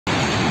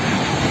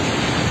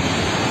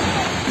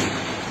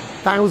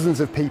Thousands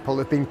of people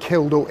have been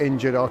killed or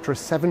injured after a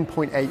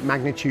 7.8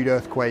 magnitude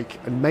earthquake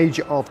and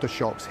major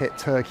aftershocks hit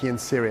Turkey and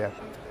Syria.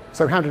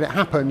 So how did it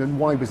happen and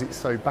why was it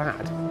so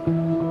bad?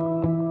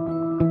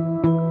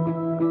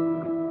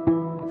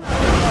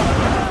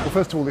 Well,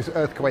 first of all, this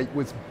earthquake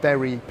was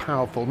very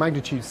powerful.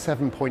 Magnitude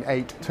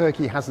 7.8.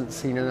 Turkey hasn't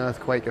seen an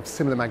earthquake of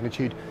similar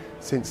magnitude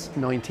since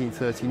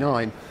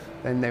 1939.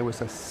 Then there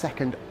was a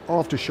second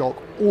aftershock,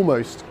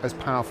 almost as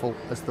powerful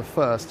as the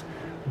first.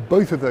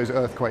 Both of those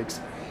earthquakes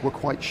were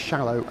quite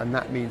shallow, and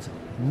that means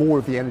more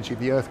of the energy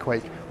of the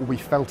earthquake will be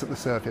felt at the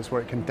surface,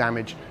 where it can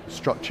damage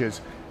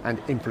structures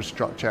and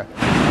infrastructure.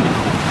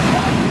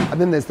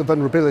 And then there's the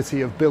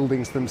vulnerability of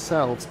buildings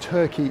themselves.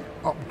 Turkey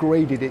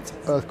upgraded its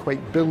earthquake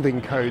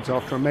building codes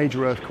after a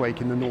major earthquake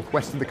in the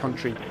northwest of the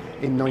country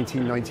in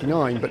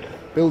 1999, but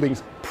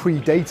buildings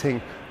predating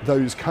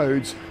those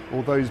codes,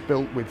 or those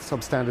built with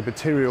substandard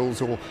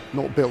materials or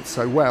not built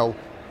so well,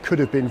 could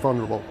have been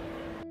vulnerable.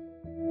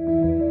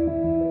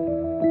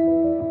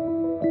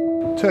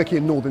 Turkey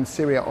and northern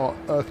Syria are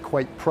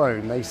earthquake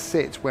prone. They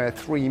sit where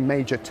three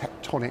major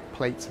tectonic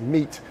plates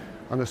meet,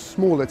 and a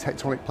smaller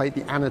tectonic plate,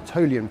 the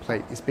Anatolian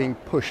plate, is being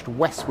pushed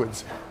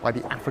westwards by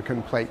the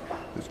African plate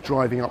that's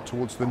driving up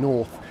towards the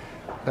north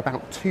at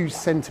about 2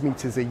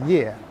 centimetres a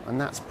year, and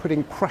that's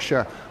putting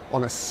pressure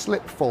on a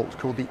slip fault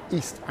called the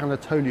East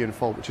Anatolian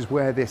fault, which is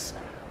where this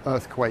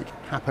earthquake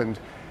happened.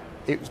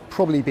 It's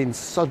probably been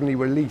suddenly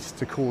released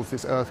to cause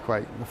this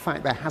earthquake. The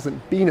fact there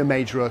hasn't been a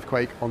major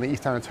earthquake on the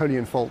East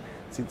Anatolian fault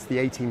since the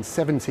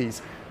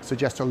 1870s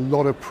suggests a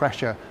lot of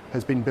pressure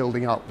has been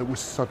building up that was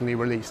suddenly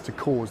released to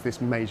cause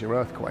this major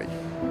earthquake.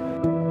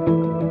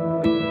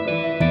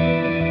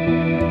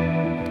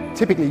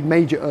 Typically,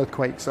 major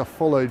earthquakes are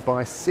followed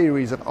by a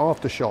series of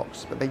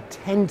aftershocks, but they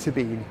tend to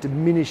be in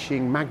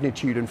diminishing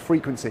magnitude and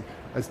frequency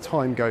as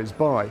time goes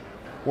by.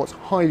 What's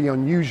highly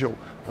unusual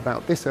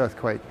about this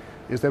earthquake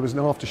is there was an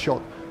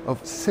aftershock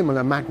of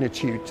similar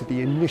magnitude to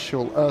the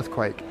initial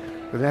earthquake,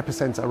 with an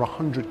epicenter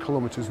 100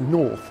 kilometers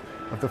north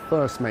of the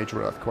first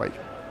major earthquake.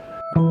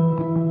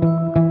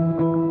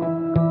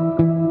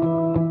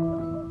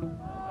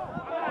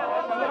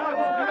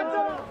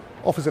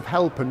 Offers of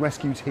help and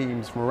rescue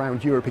teams from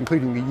around Europe,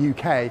 including the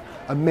UK,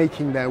 are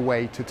making their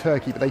way to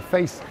Turkey, but they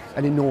face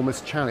an enormous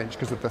challenge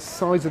because of the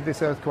size of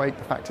this earthquake,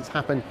 the fact it's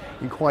happened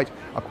in quite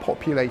a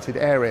populated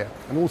area,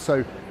 and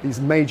also these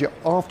major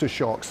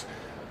aftershocks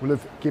will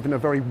have given a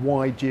very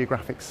wide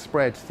geographic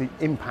spread to the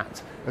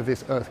impact of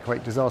this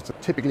earthquake disaster.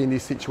 Typically in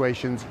these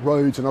situations,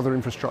 roads and other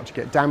infrastructure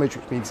get damaged,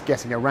 which means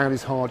getting around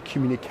is hard.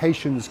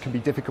 Communications can be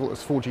difficult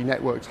as 4G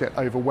networks get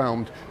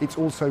overwhelmed. It's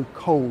also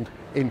cold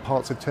in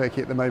parts of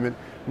Turkey at the moment.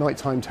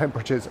 Nighttime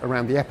temperatures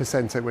around the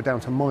epicenter were down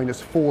to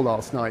 -4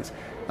 last night.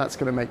 That's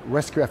going to make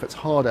rescue efforts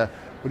harder,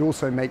 but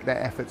also make their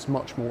efforts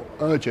much more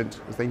urgent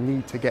as they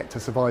need to get to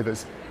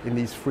survivors in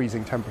these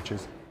freezing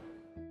temperatures.